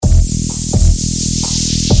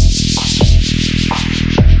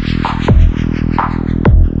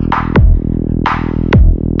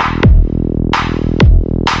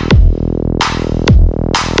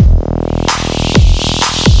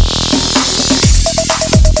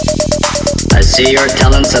see your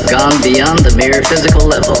talents have gone beyond the mere physical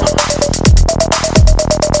level.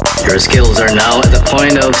 Your skills are now at the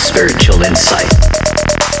point of spiritual insight.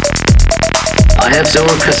 I have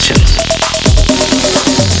several questions.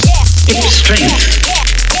 It's strength,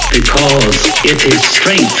 because it is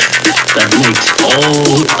strength that makes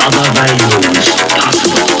all other values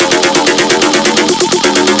possible.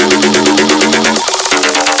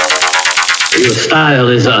 Your style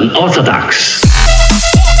is unorthodox.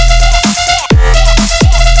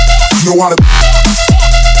 You know how to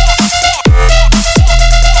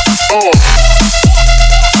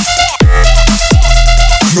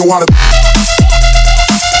you know how to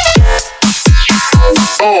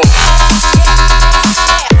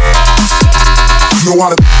you know how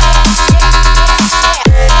to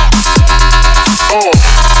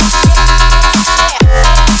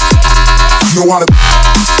you know how to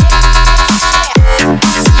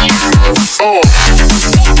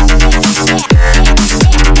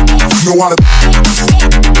you know how to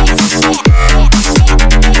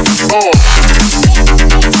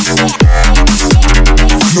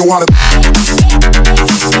you know how to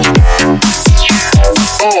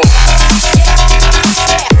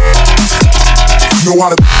you know how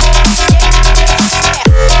to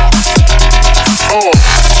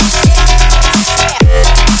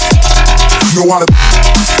you know how to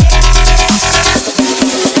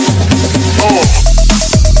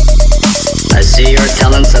I see your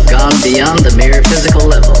talents have gone beyond the mere physical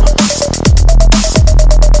level.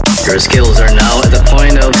 Your skills are now at the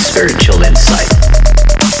point of spiritual insight.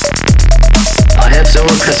 I have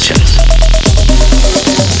several questions.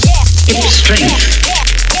 It's strength,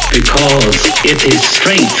 because it is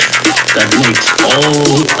strength that makes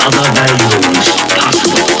all other values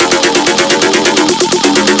possible.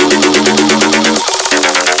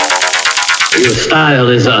 Your style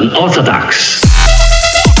is unorthodox.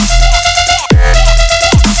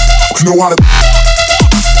 you know how to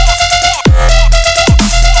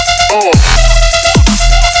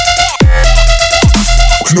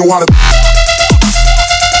you know how to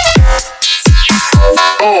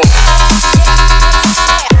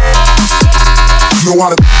you know how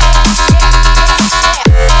to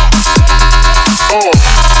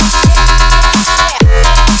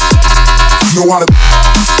you know how to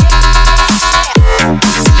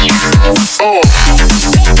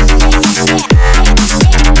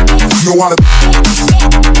you know how to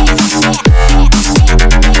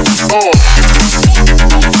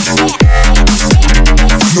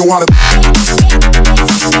you know how to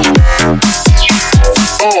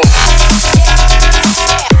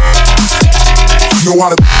you know how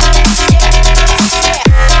to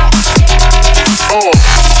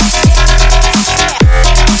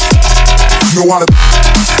you know how to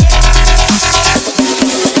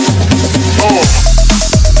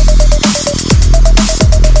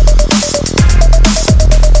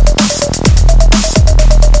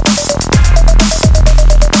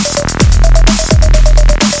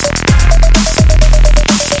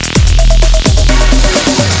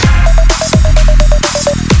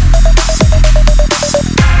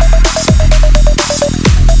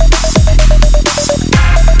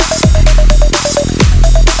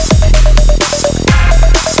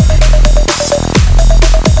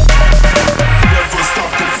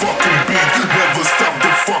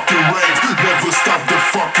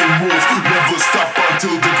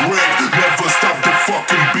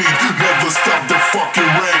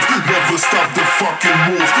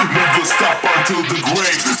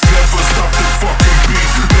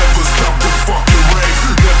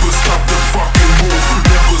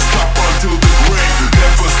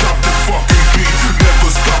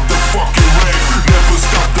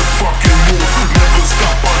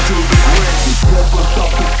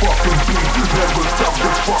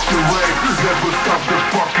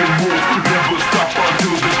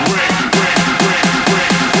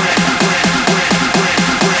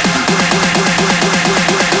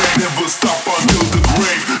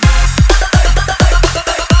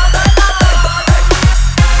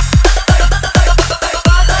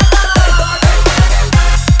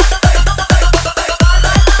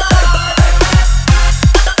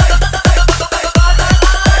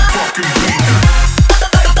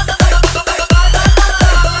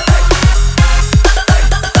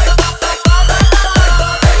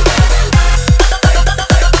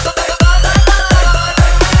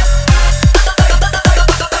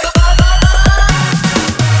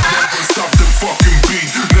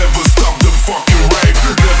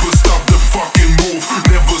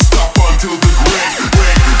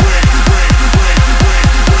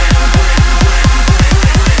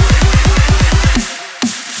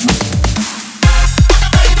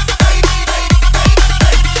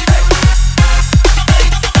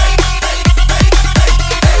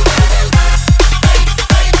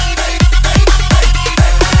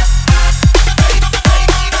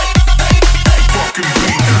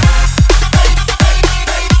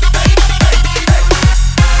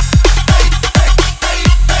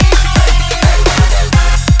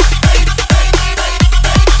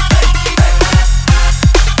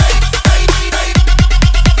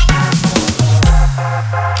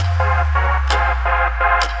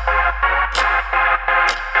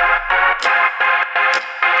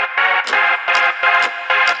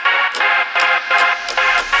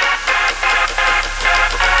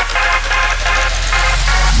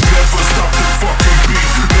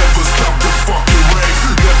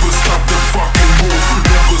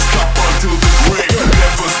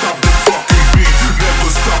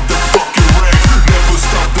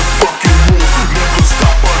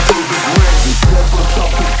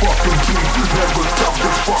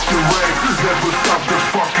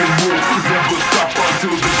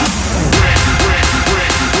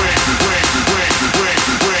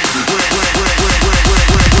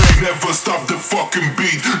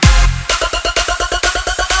fucking beat.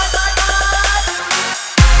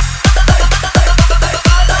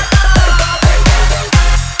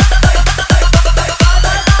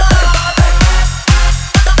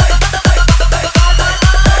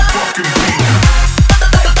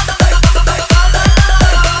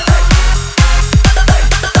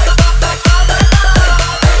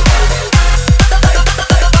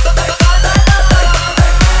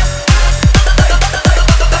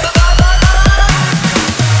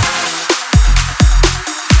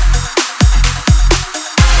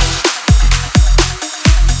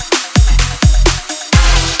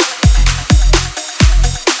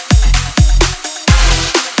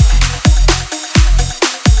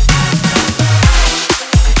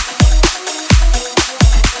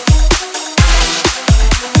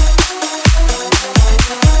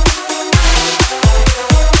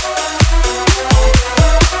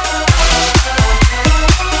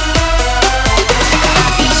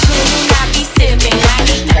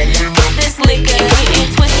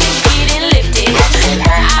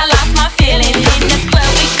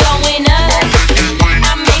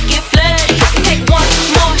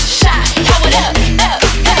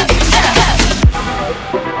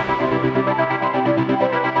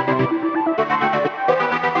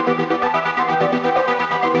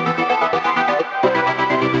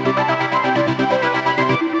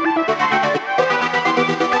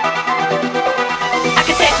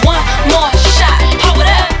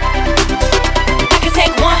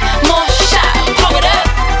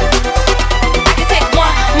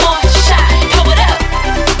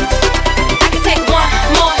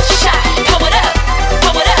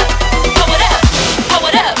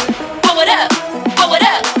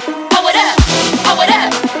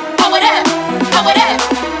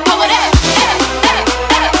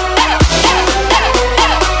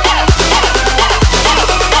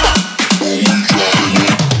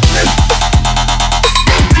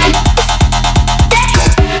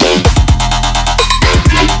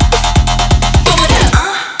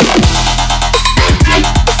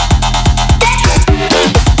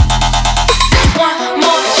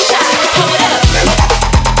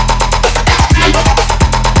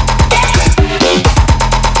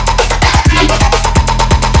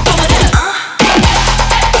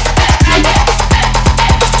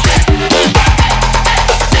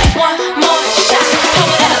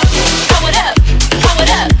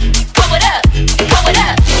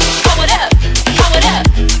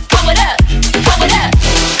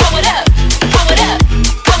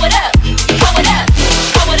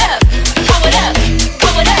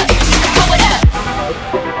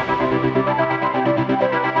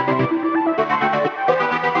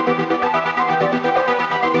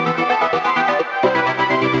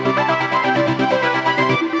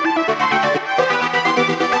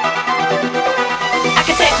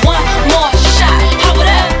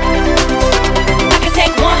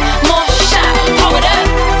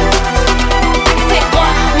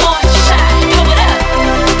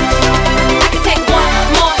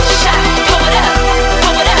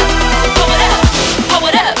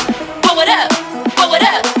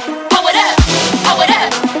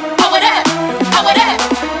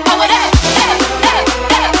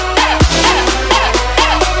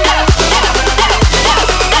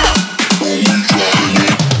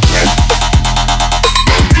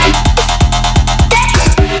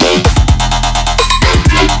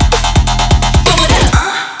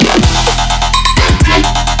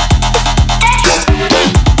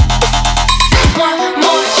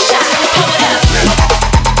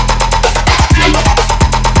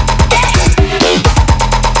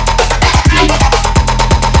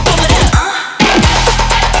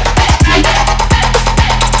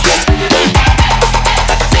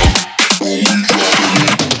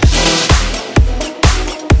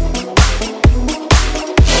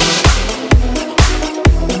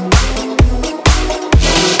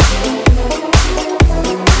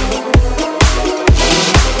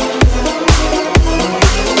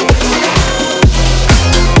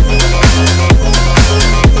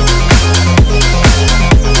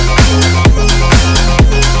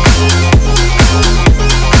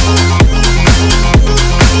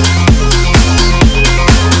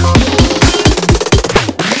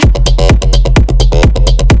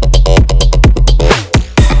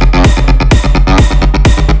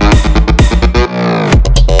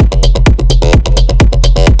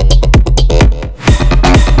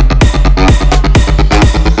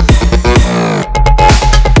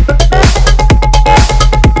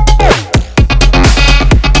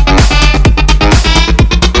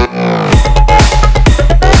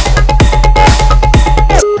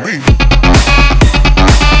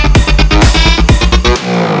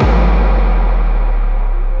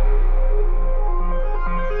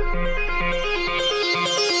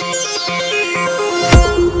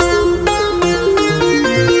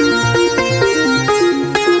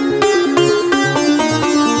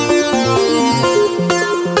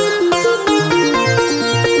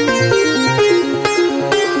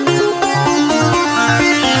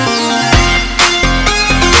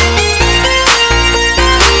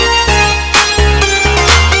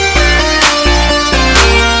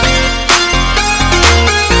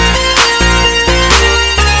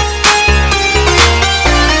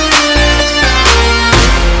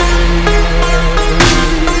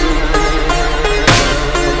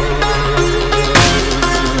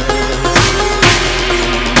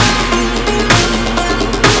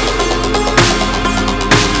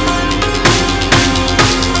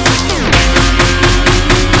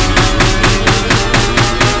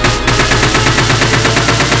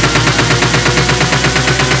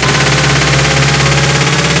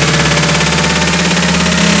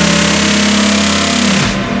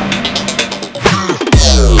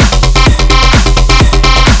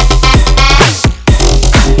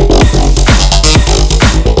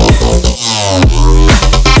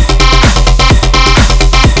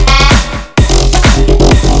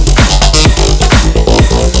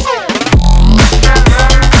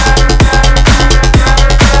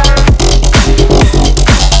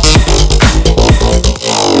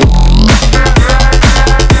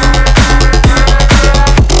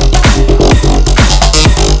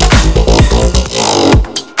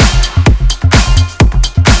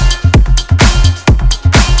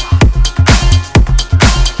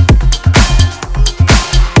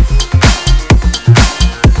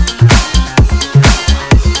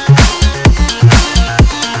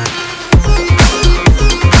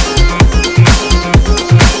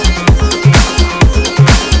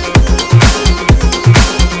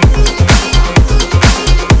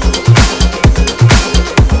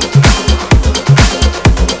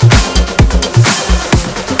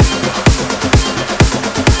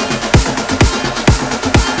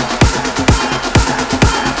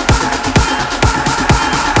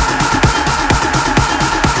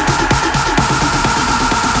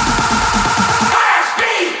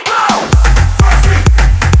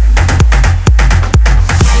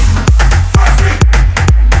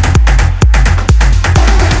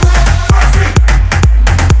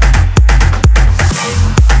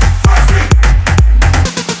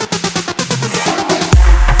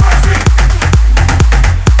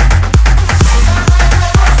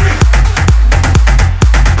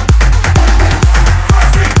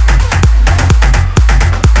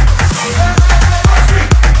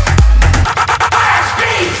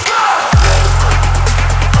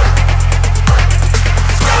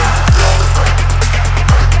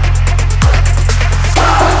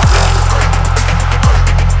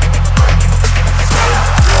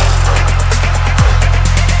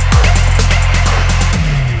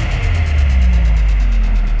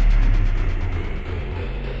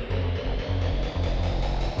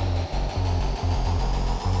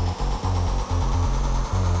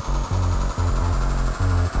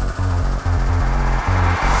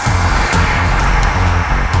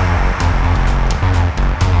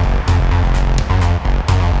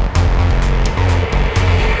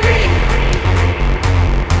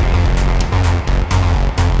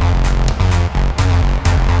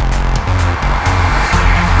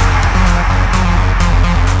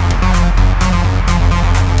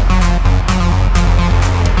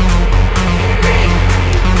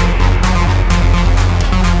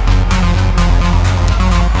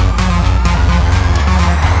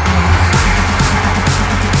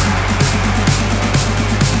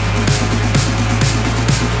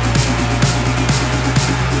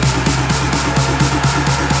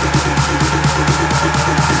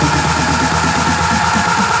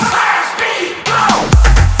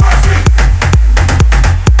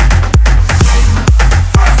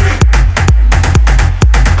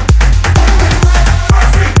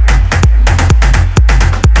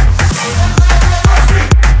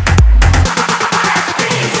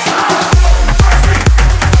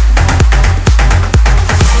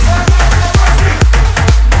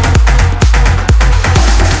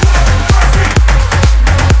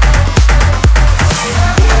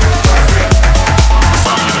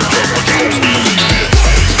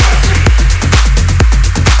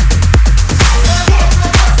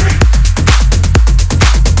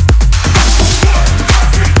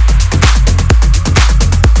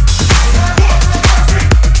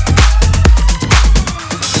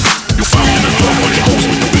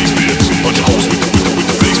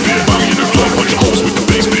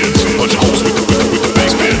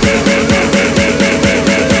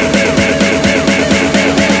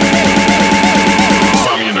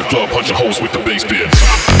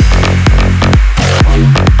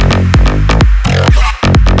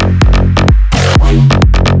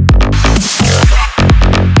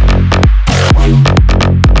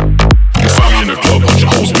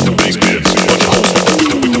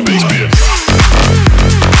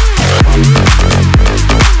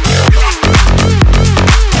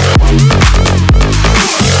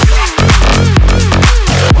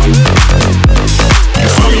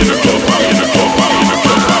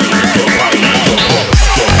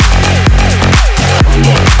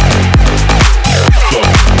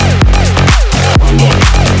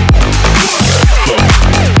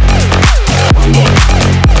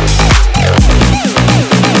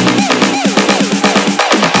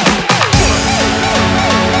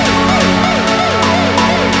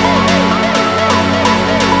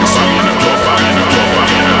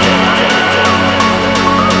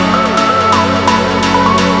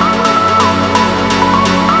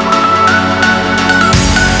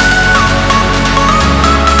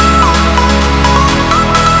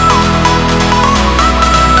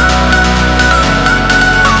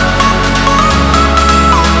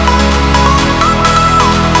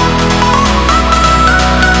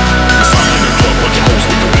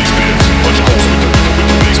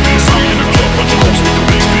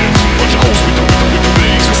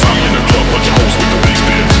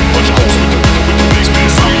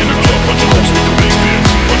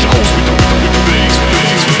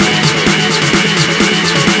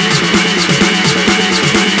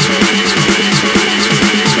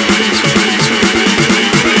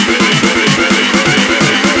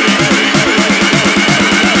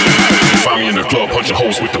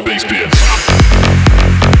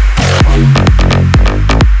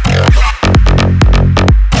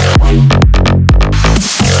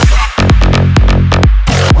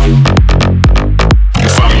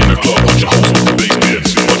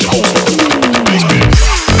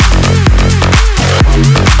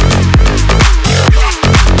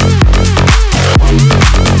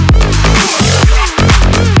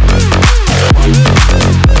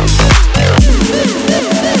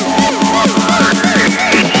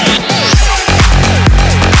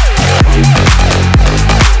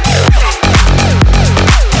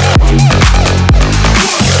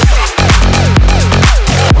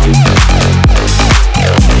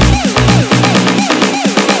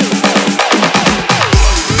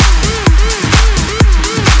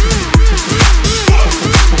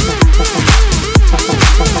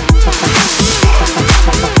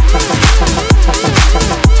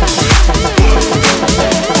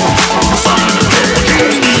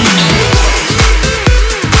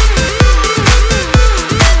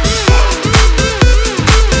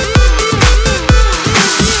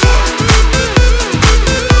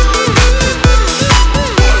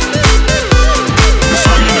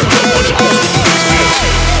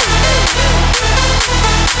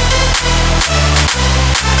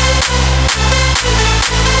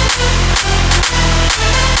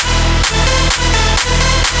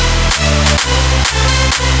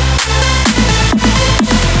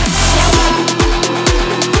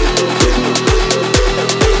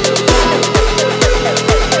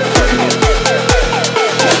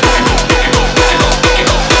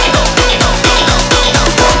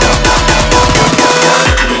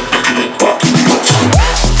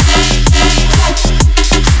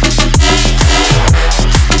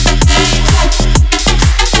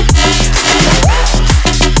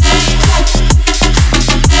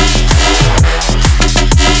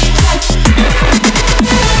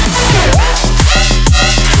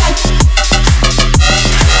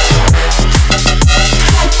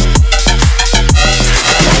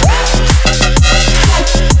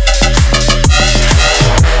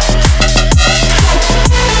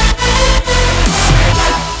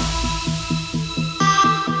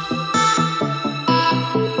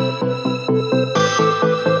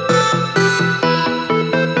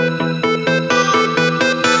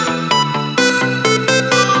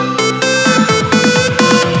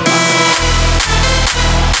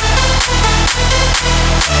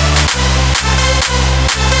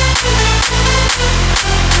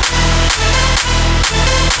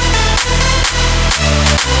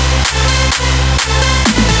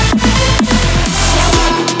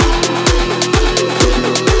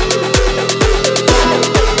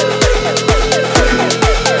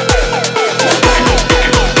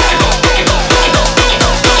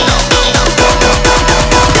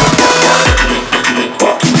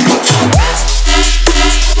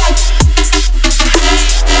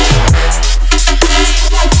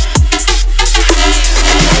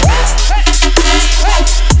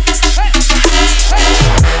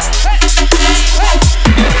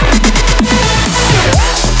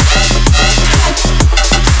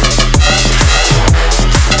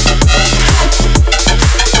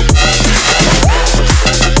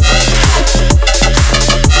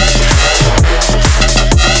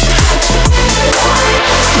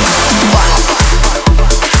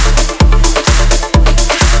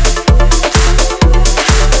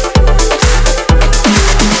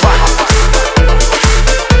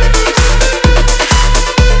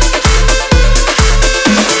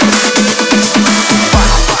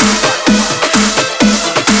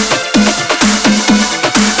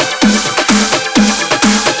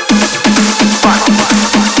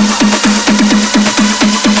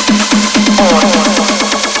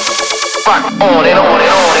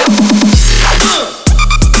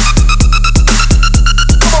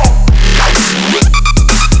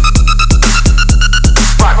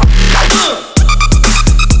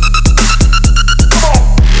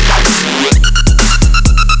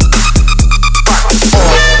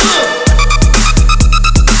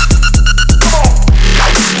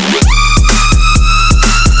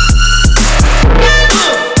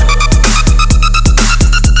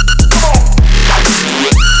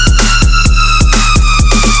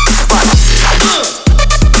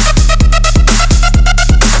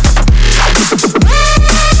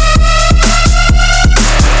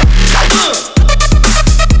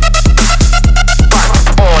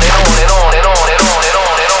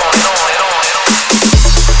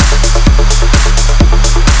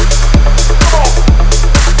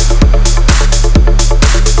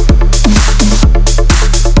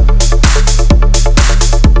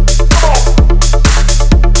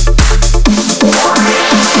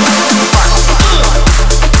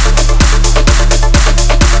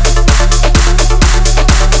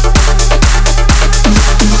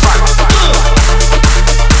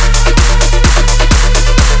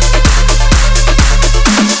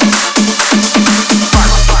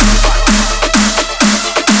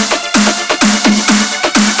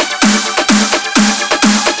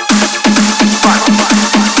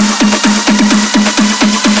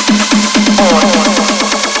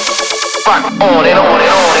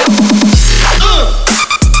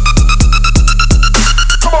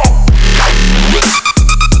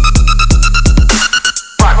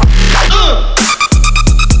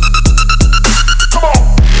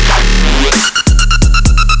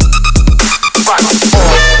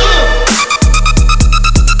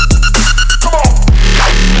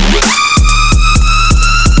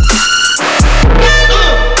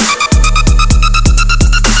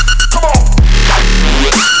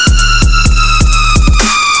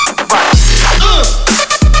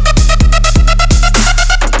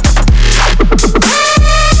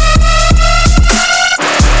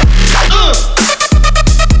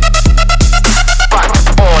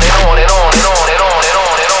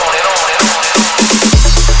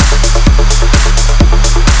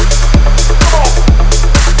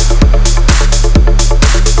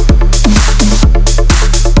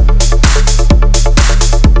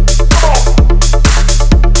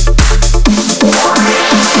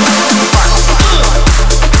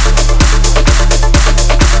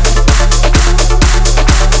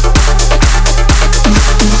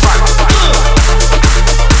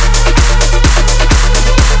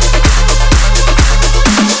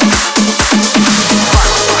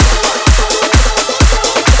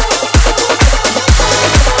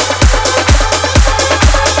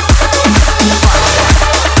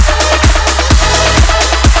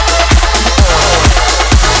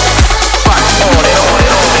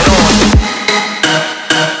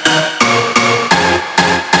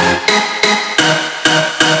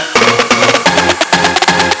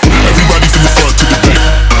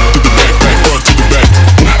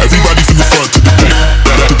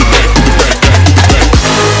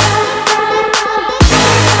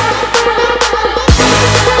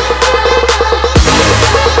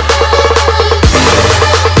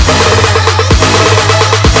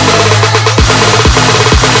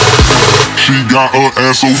 got her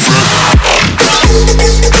ass so fat.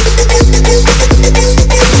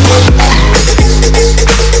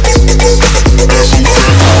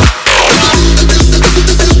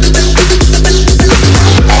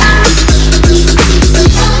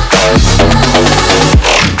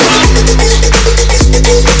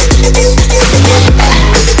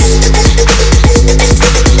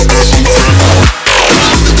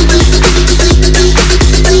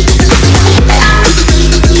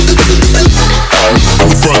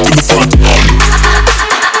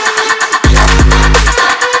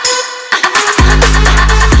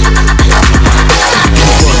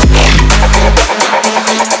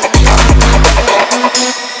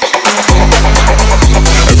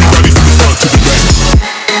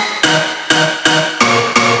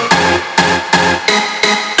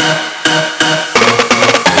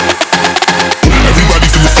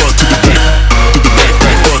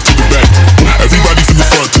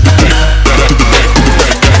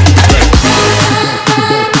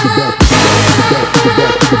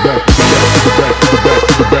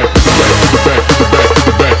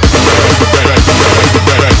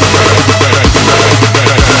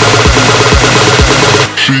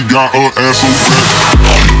 She got her ass so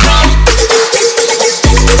fat.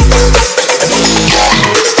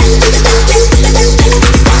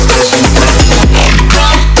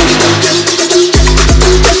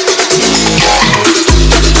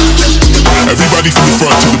 Everybody from the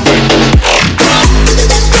front to the back.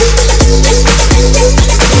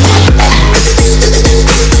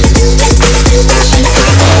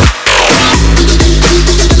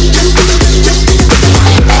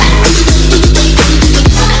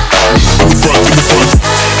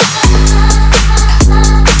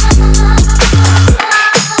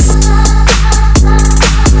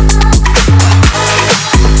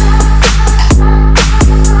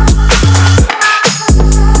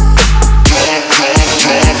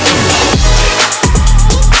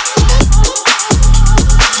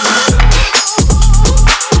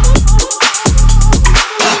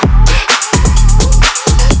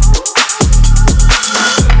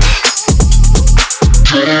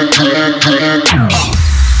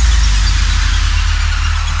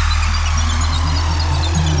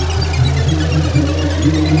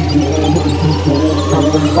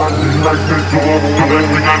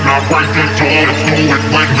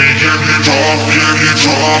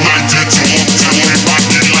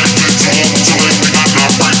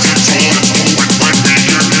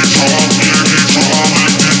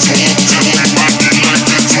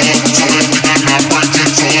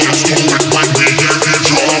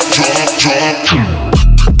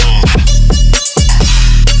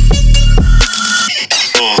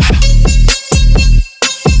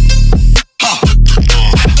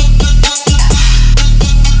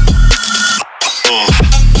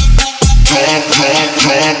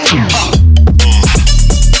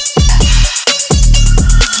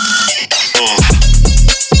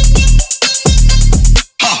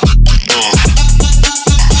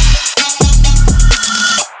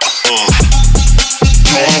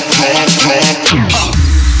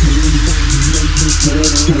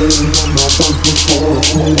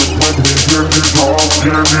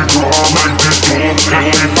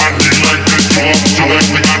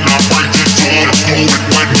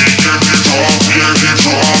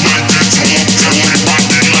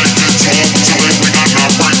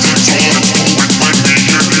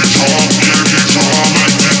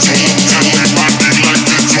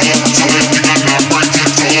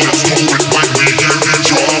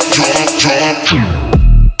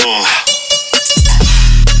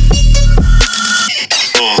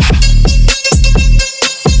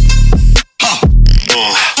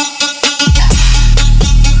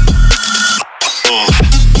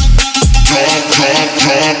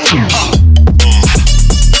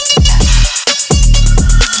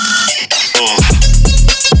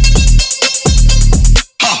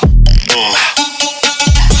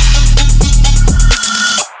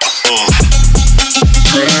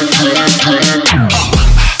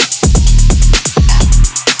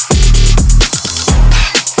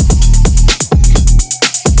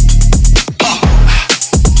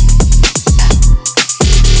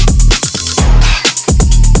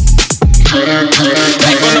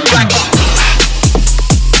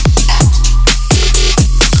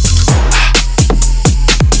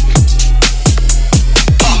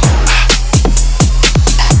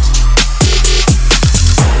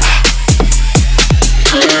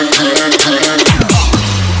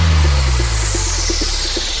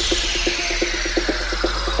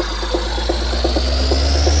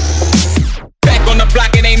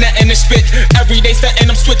 spit. Every day stuntin',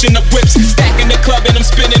 I'm switching up whips. Stacking the club and I'm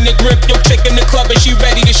spinning the grip. Yo, chick in the club and she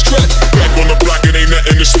ready to strip. Back on the block, it ain't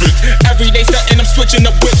nothing to spit. Every day stuntin', I'm switching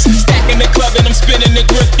up whips. Stacking the club and I'm spinning the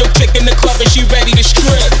grip. Yo, chick in the club and she ready to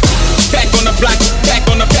strip. Back on the block, back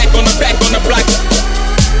on the back on the back on the block.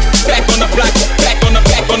 Back on the block, back on the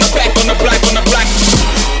back on the back on the block on the block.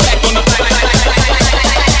 Back on the block.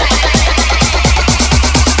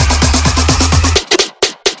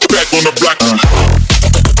 Back on the block.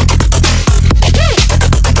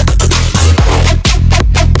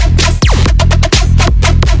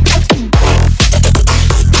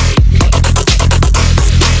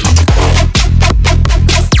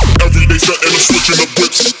 Every day stuntin', I'm switching up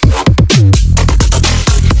whips.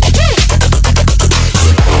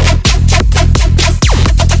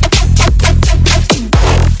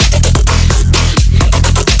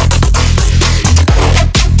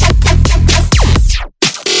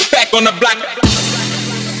 On the block.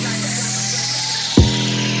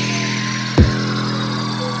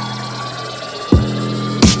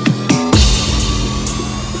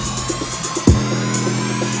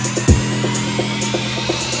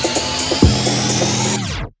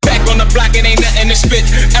 Block, it ain't nothing to spit.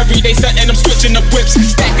 Every day stuntin', I'm switching up whips.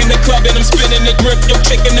 Stacking the club and I'm spinning the grip. Yo,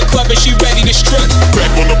 chick in the club and she ready to strip.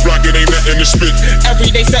 Back on the block, it ain't nothing to spit.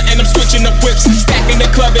 Every day stuntin', I'm switching up whips. Stacking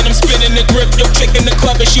the club and I'm spinning the grip. Yo, chick in the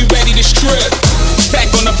club and she ready to strip.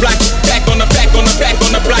 Back on the block, back on the back on the back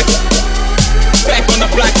on the block. Back on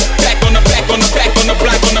the block, back on the back on the back on the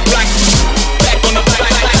block on the block. Back on the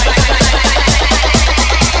block.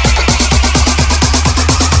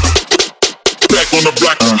 Back on the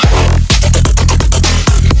block.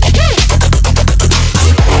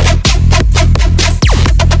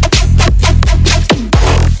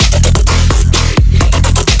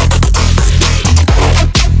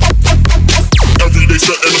 Every day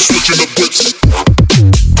stuntin', I'm switching up whips.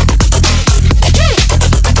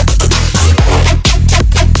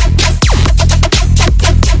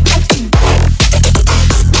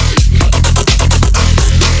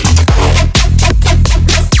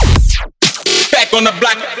 Back on the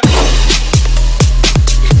block.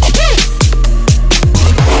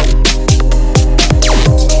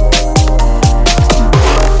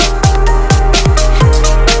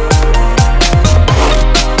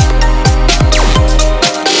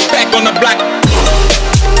 Back on the block.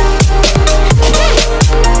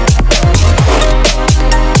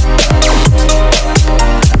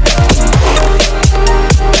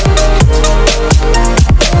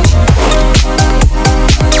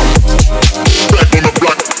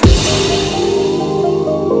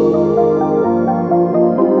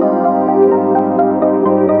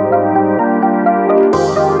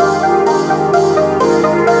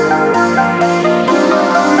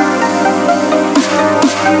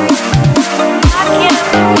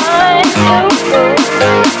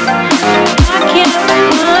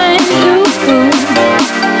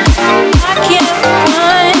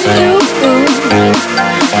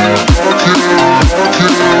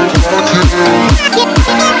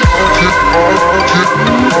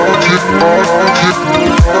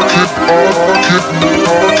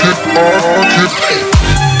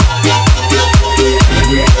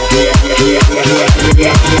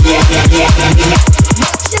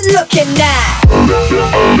 Looking at What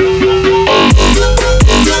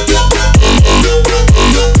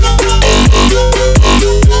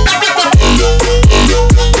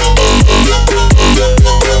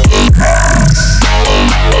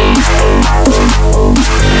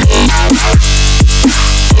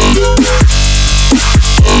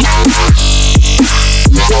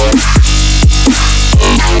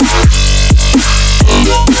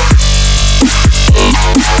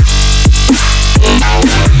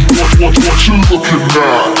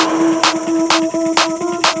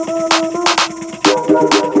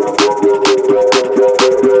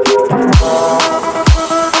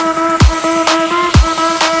you looking at?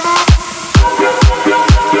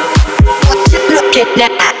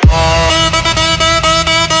 looking at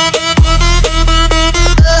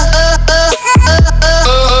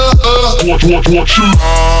What you what you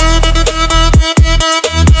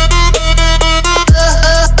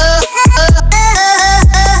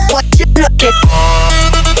looking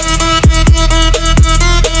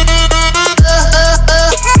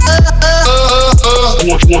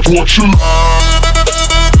what you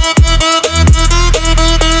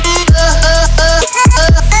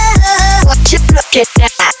what you looking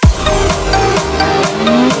at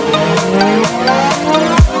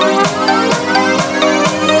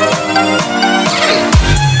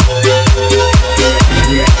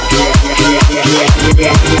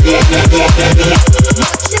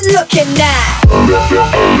what you looking looking at?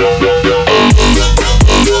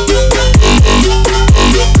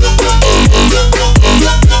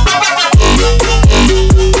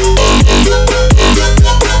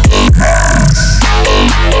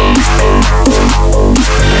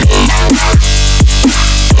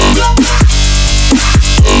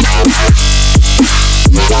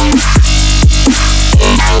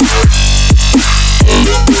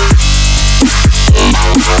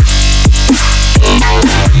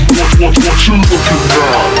 What you looking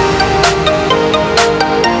at?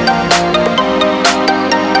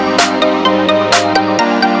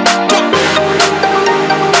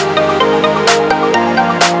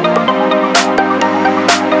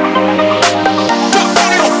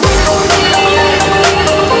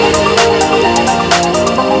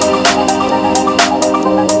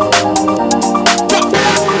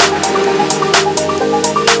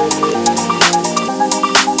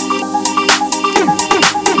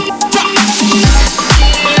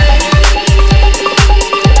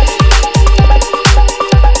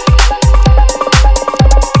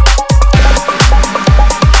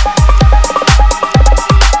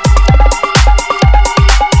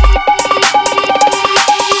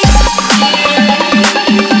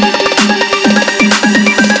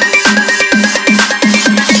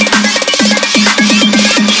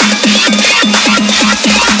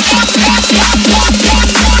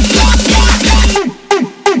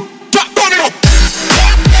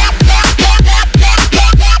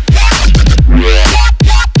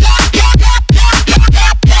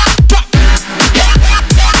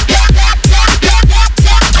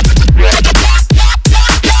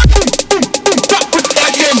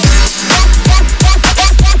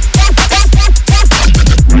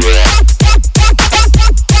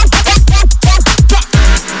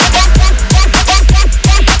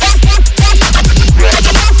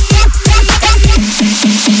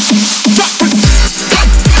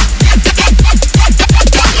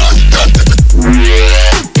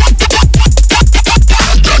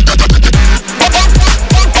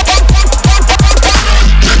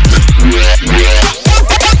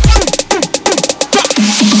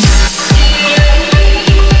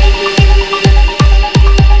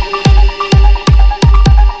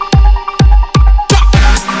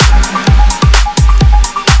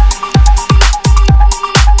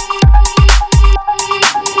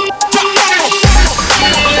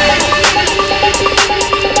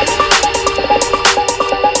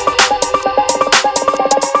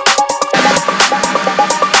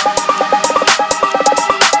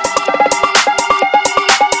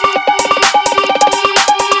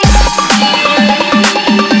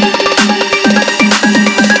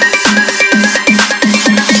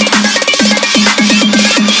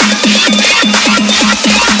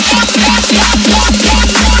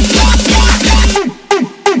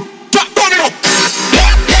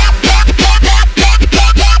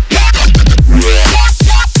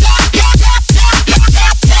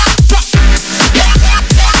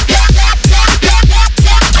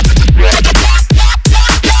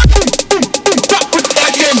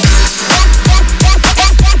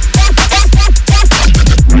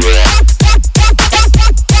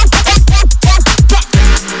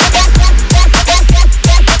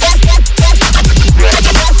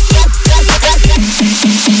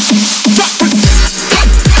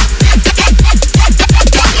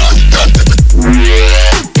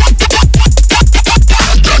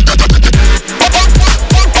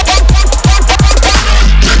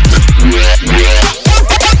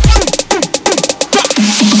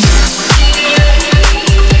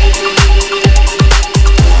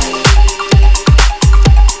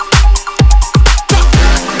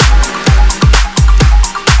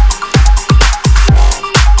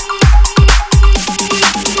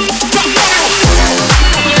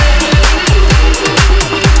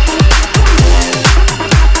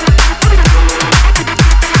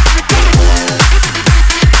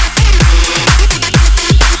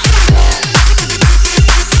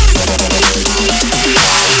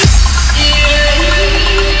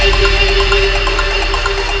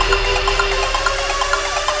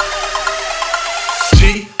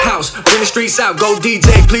 streets out, go DJ,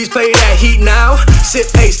 please play that heat now. Sip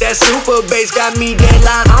pace, that super bass got me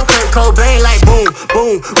deadline. I'm Kurt Cobain, like boom,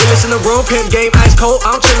 boom. We listen to room, pimp game, ice cold.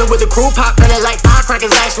 I'm chillin' with the crew, pop belly like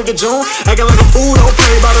firecrackers, ice with the June. Acting like a fool, don't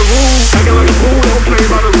play by the rules. Acting like a fool, don't play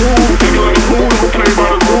by the rules. Acting like a fool, don't play by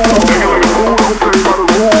the rules. Acting like a fool, don't play by the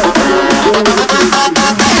rules.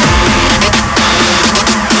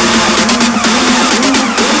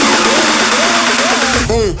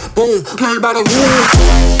 Boom, boom, play by the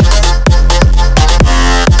rules.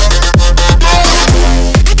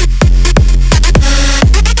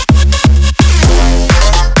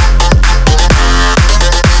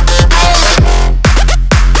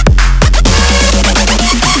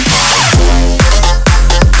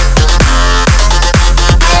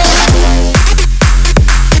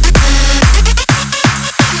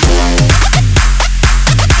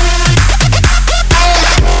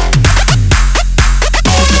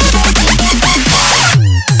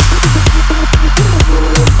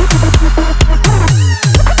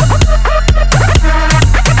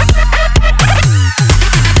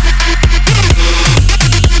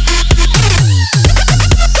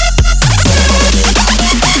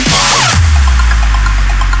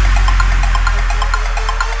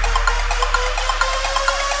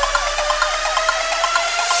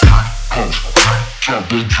 When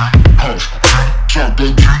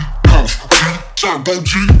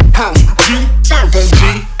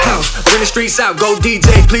the streets out, go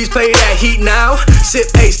DJ, please play that heat now.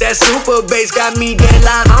 Sip ace, that super bass got me dead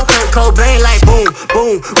live. I'm Kurt Cobain, like boom,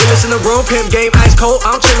 boom. We listen to room, pimp game, ice cold.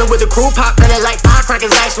 I'm chillin' with the crew, pop belly like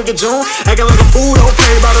firecrackers, ice with the June. Acting like a fool, don't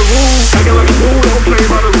play by the rules. Acting like a fool, don't play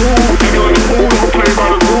by the rules. Acting like a fool, don't play by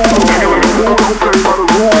the rules. Acting like a fool, don't play by the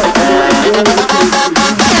rules.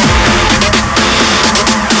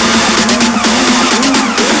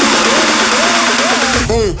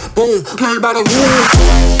 Boom, boom, play by the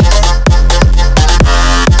rules.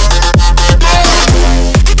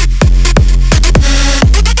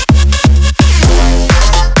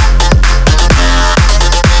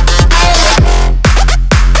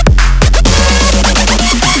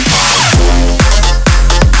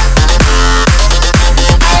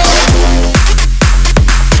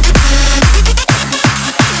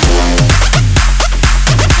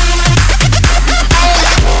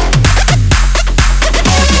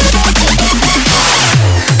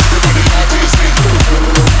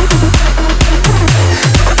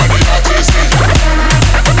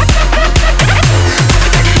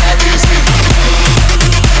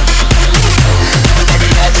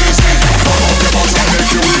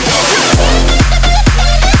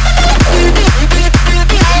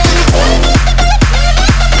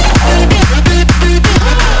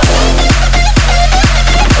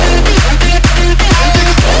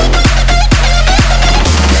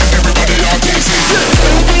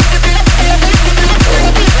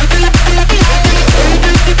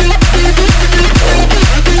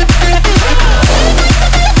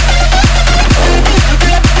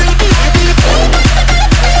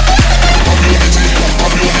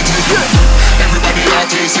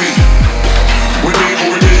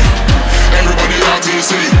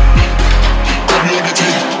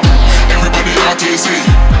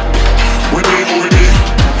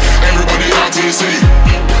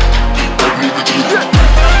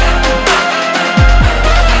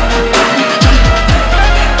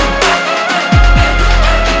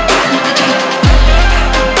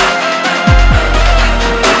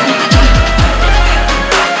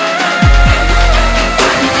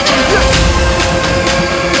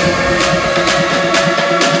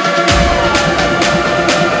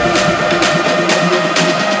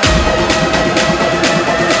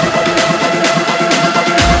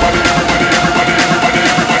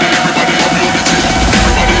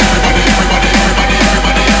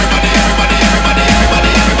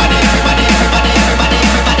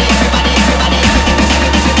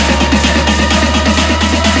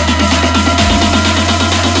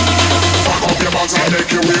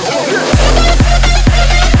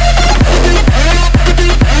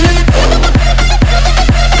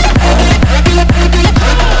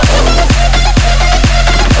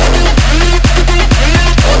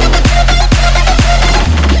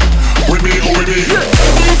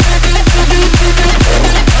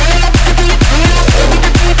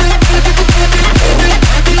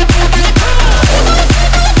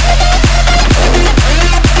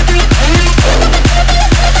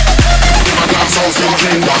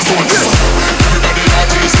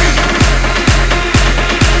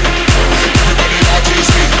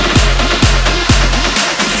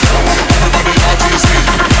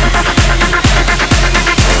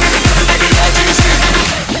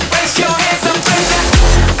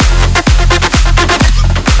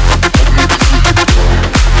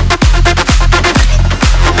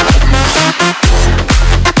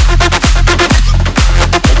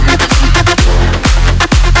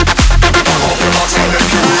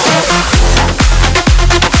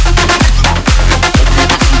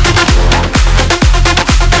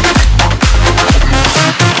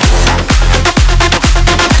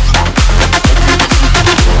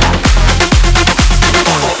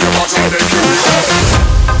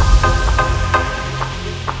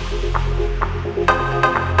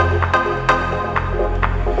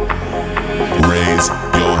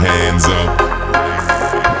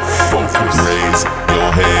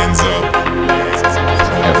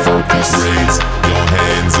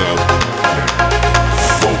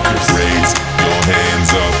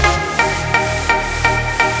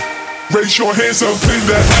 Raise your hands up in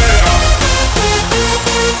the air.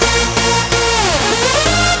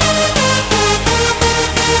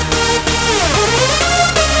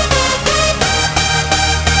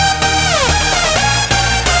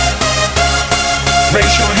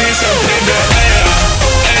 Raise your hands up in the air, air.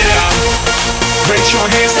 Raise your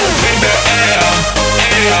hands up in the air,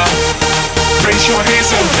 air. Raise your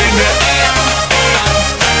hands up in the air,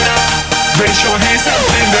 air. Raise your hands up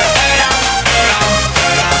in the air, air.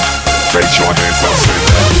 your hands up, say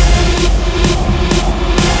that.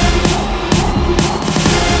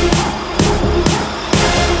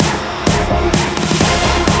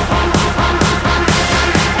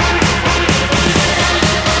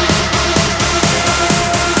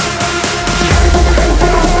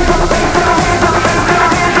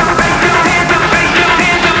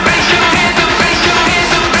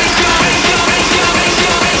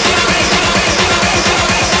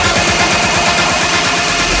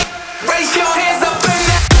 Raise your hands up in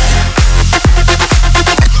the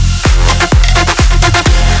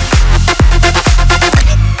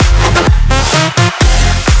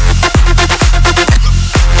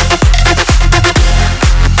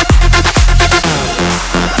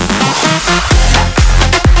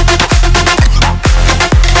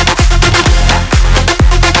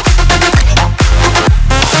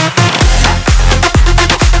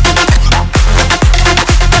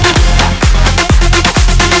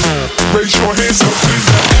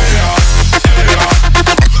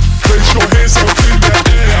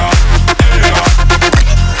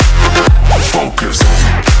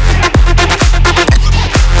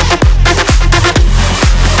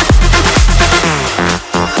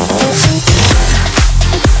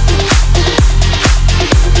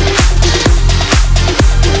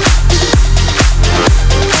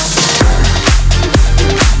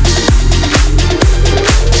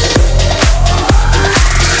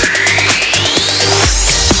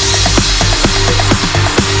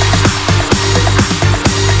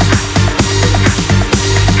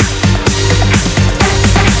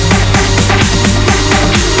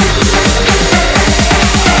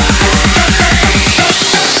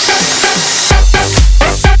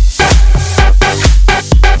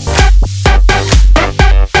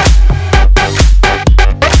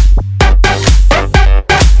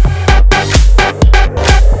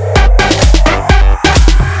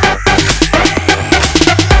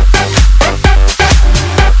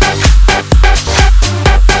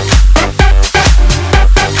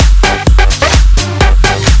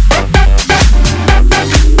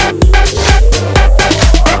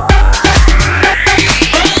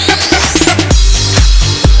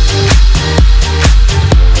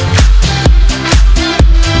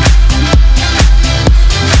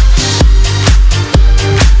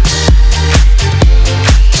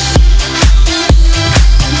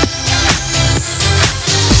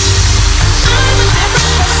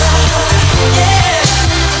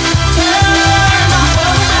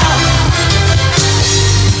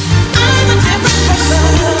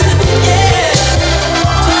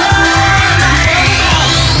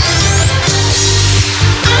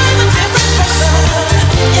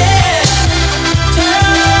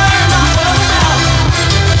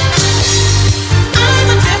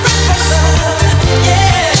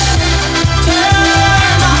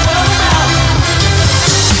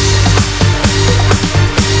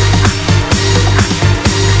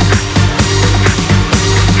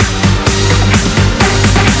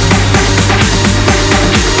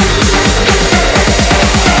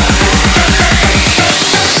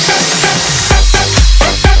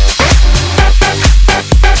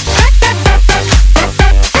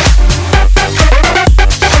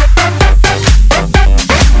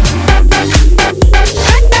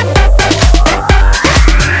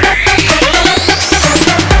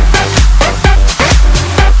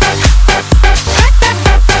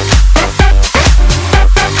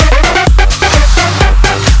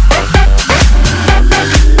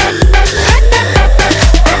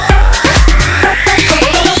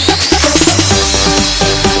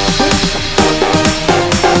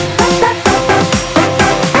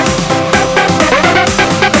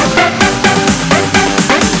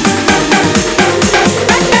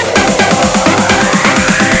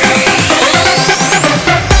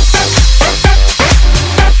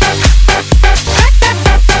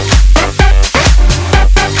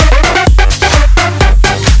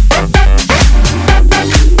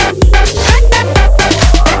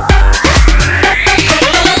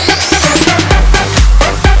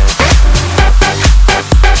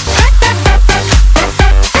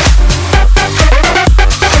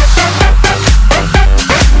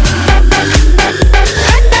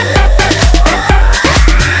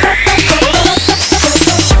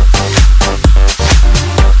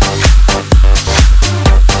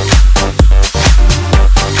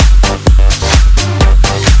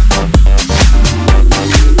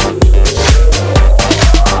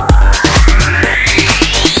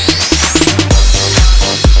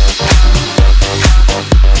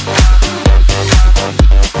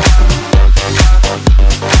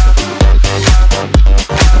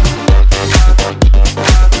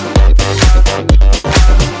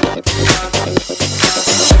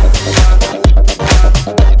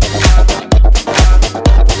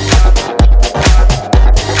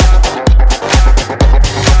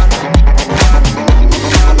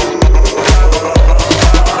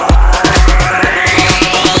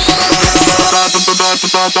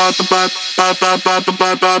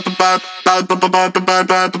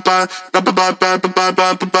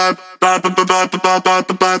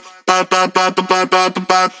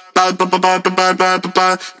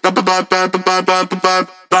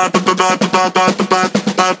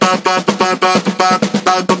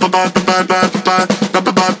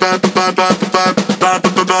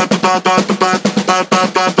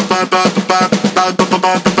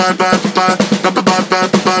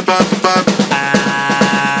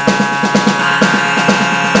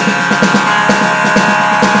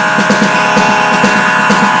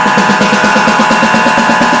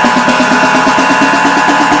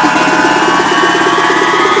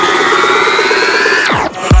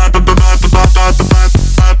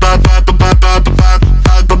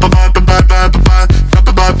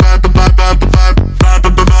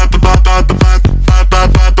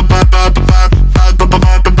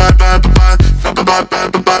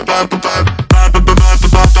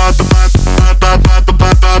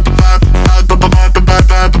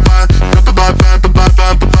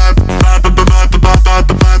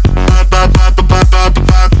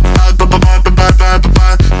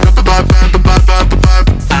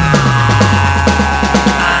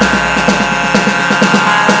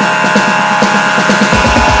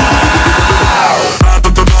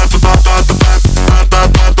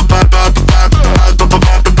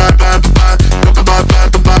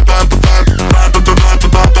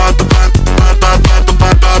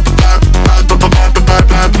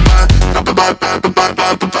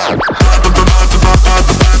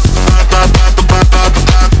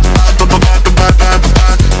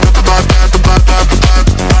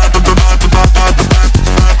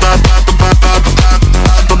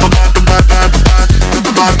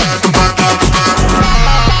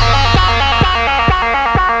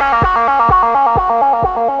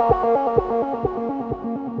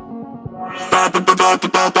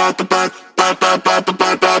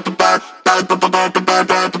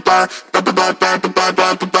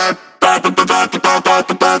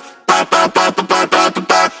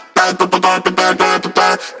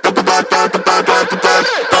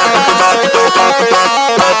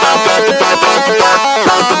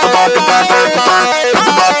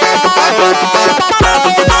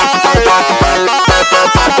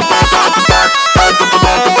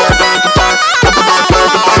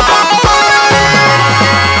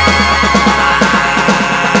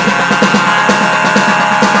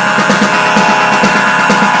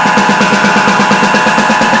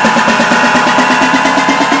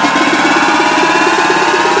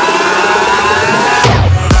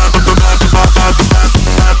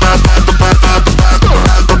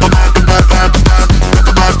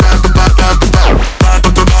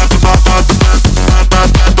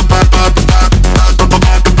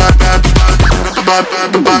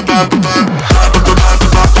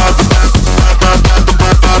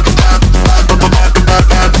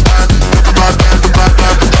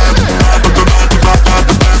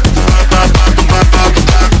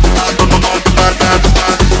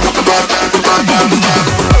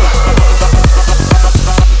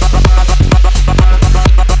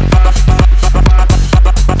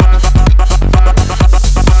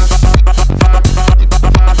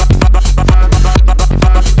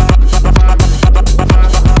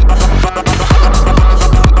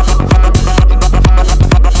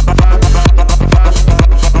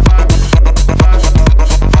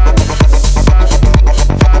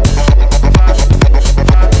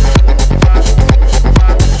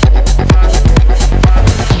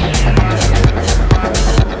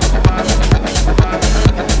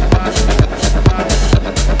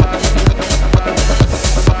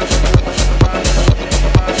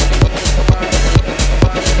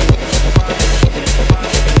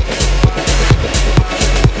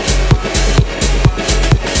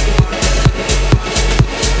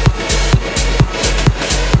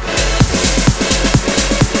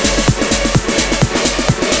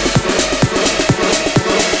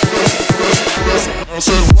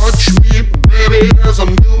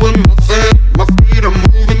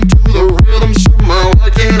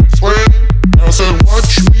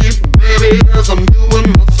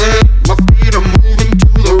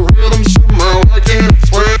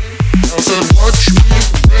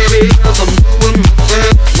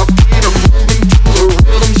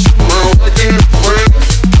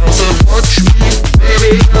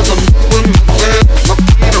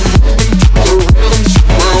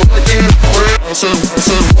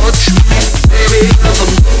So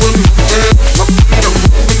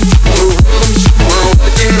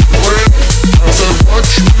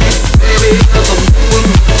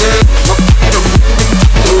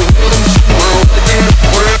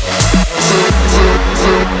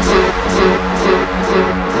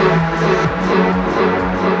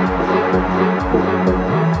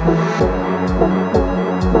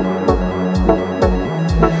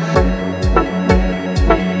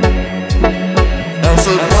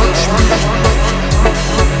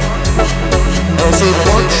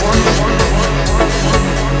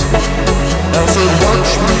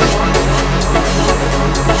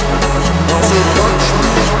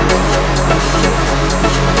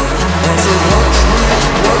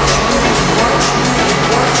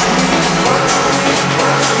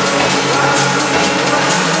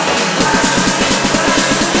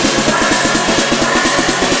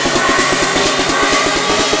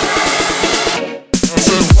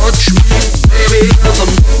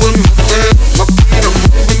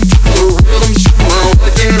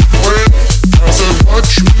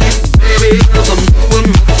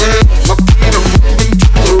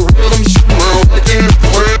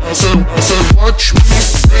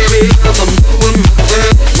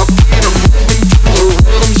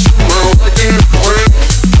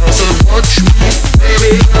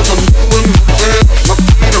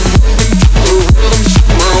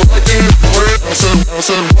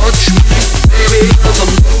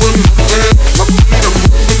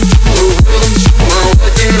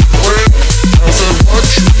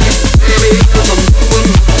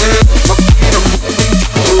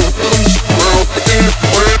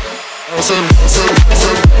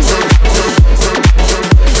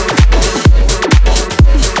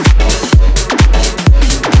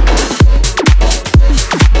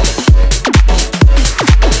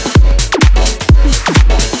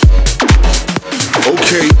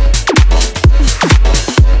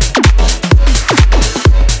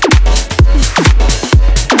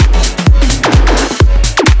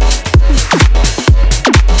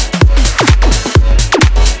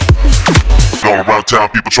Town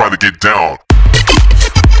people trying to get down.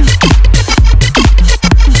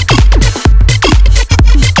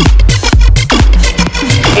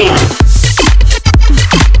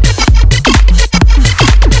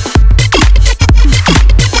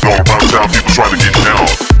 All around town people trying to get down.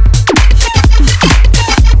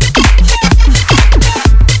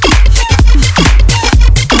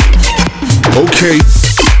 Okay.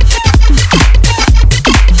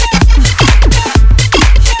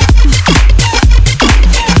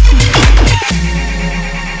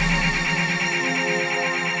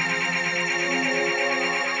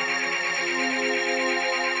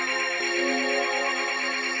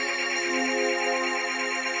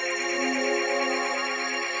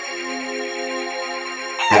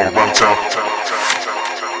 All around town.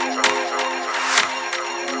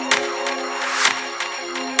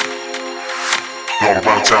 All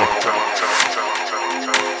around town.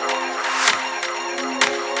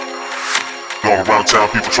 All around town,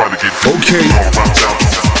 people trying to get okay. All around town.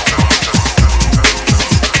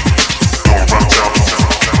 All around town.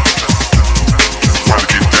 Trying to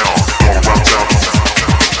get down. All around town.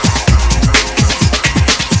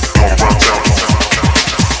 All around town.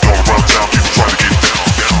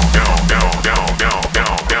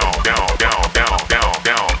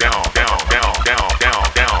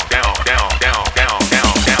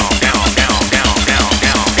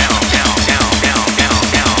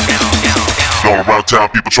 All around town,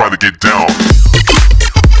 people trying to get down. All around town, people trying to get down.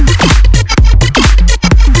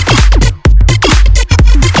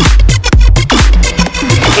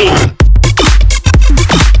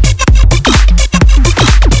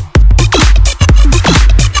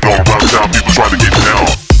 All around town, people trying to get down.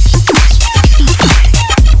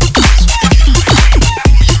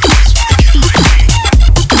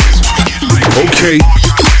 Okay.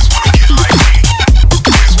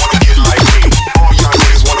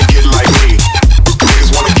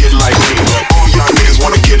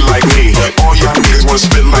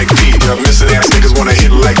 Spit like me, missing ass niggas wanna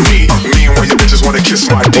hit like me. Me and one your bitches wanna kiss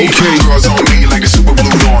my dick. Okay. Girls on me like a super blue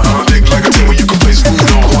on. I'm a dick like a team where you can place food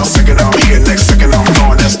on. 1 second I'm here, next second I'm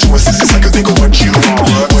gone. That's 2 and 60 seconds, nigga. What you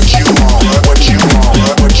want? What you want? What you want?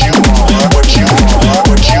 What you want? What you want?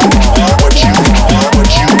 What you want? What you want?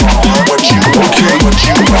 What you want? What you want? Okay. What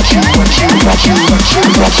you? What you? What you? What you? What you?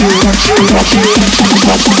 What you? What you?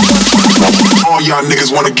 All y'all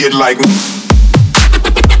niggas wanna get like me.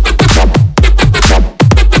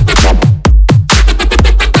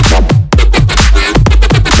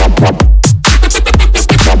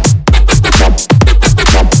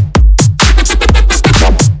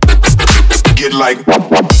 Like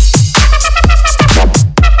what?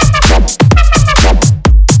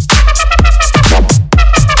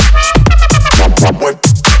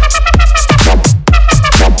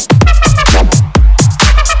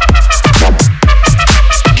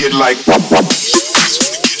 Get like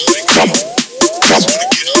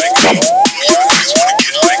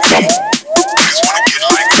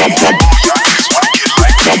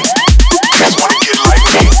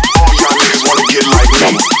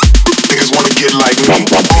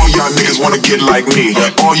get like me.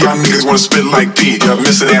 All y'all niggas wanna spit like P.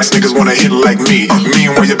 Missing ass niggas wanna hit like me.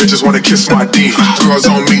 Me and one your bitches wanna kiss my D. Girls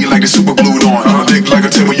on me like they super glued on. I'm a dick like a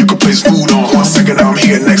tin where you can place food on. 1 second I'm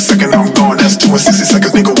here, next second I'm gone. That's 2 and 60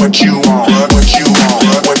 seconds, nigga. What you want? What you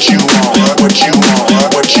want? What you want? What you want?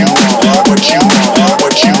 What you want? What you want?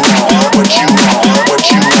 What you want? What you want? What you want? What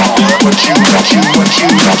you? What you? What you? What you? What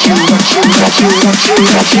you? What you?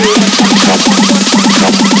 What you?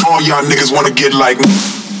 All y'all niggas wanna get like me.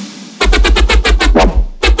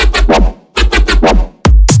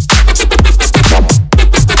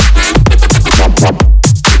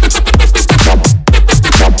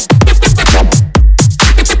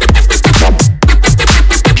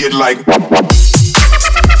 Like what?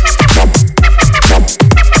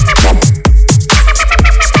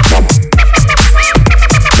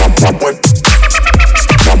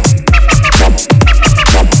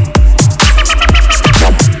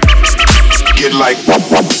 get like.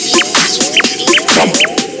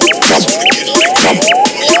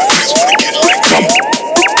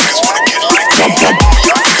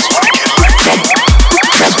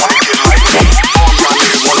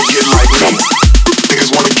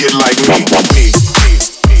 Niggas wanna get like me.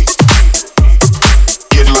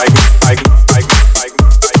 Get like me.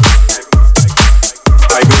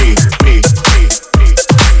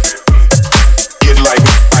 Get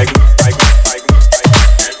like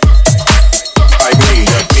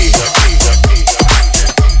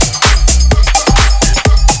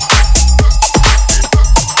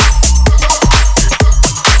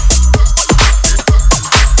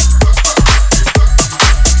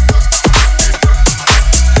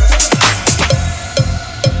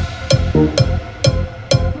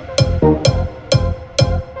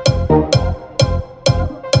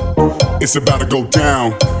It's about to go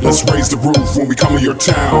down. Let's raise the roof when we come to your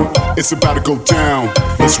town. It's about to go down.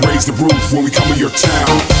 Let's raise the roof when we come to your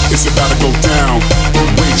town. It's about to go down.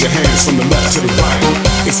 Raise your hands from the left to the right.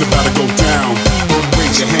 It's about to go down.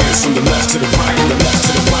 Raise your hands from the left to the right. The left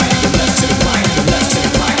to the right. The left to the right. The left to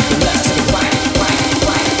the right. The left to the right.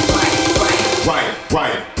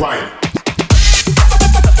 Right.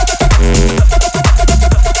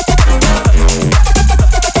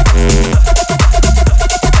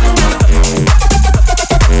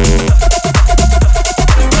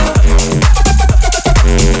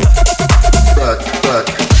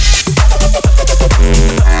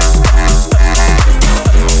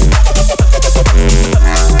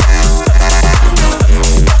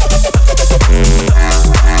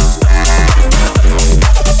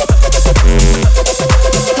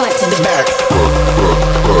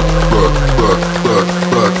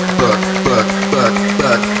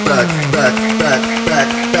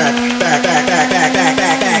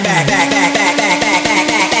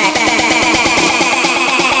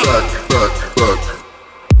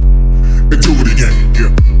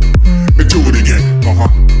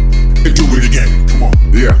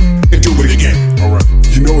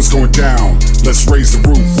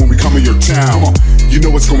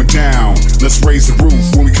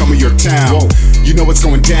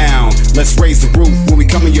 Let's raise the roof when we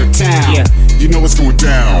come in your town. Yeah. You know it's going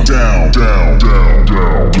down. Down.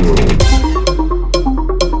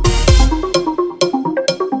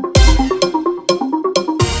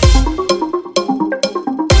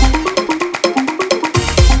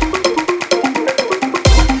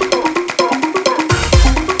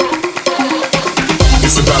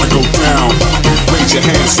 It's about to go down. Raise your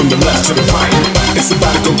hands from the left to the right. It's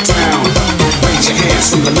about to go down. Raise your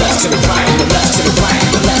hands from the left to the right. The left to the right.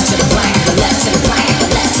 The left to the right. The left to the right. The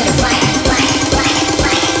left to the right.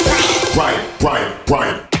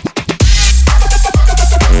 Right.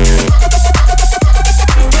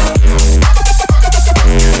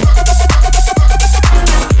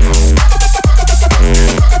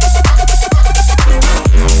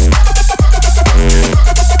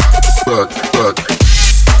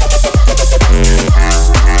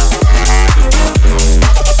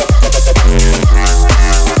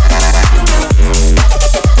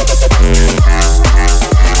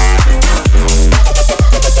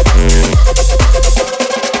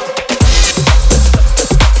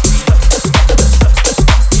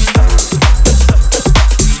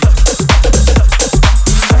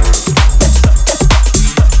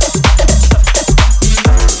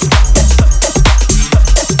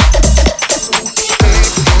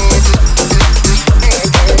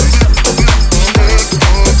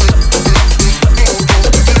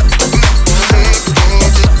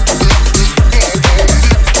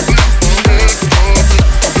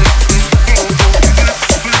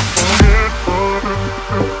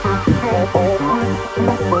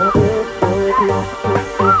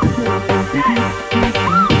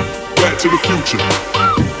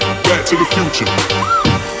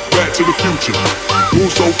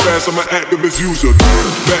 I'm an activist user.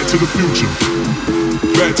 Back to the future.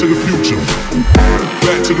 Back to the future.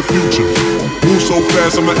 Back to the future. Move so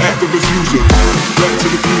fast, I'm an activist user. Back to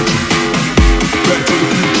the future. Back to the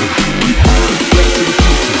future. Back to the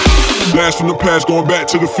future. Blast from the past, going back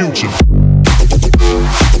to the future.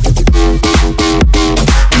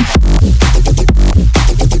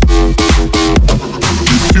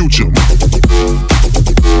 Future.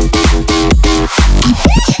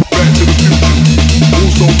 Back to the future.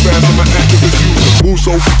 Move so fast, I'm an activist user. Move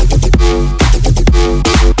so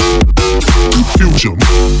future.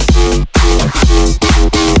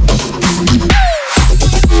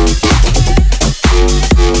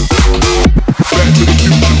 Back to the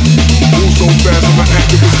future. Move so fast, I'm an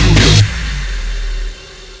activist user.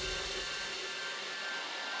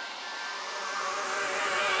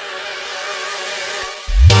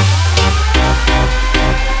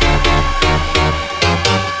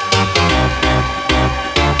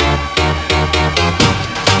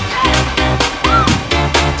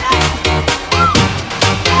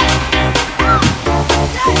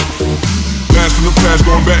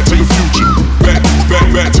 back to the future. Back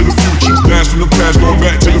to the future. Blast from the past, going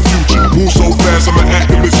back to the future. Move so fast, I'm an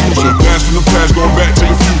activist user. Blast from the past, going back to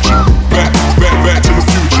the future. Back to the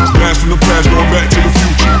future. Blast from the past, going back to the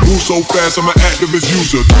future. Move so fast, I'm an activist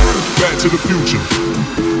user. Back to the future.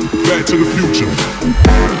 Back to the future.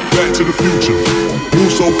 Back to the future.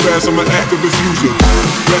 Move so fast, I'm an activist user.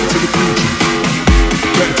 Back to the future.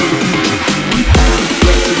 Back to the future.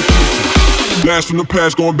 Back to the future. Blast from the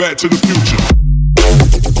past, going back to the future.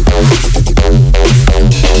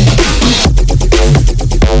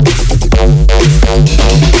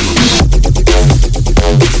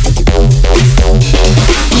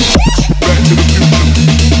 Back to the future.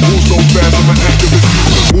 Move so fast, I'm an activist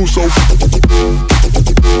user. Move so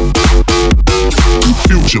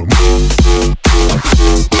future.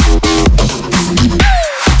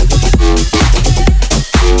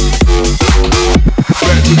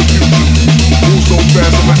 Back to the future. Move so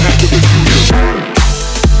fast, I'm an activist user.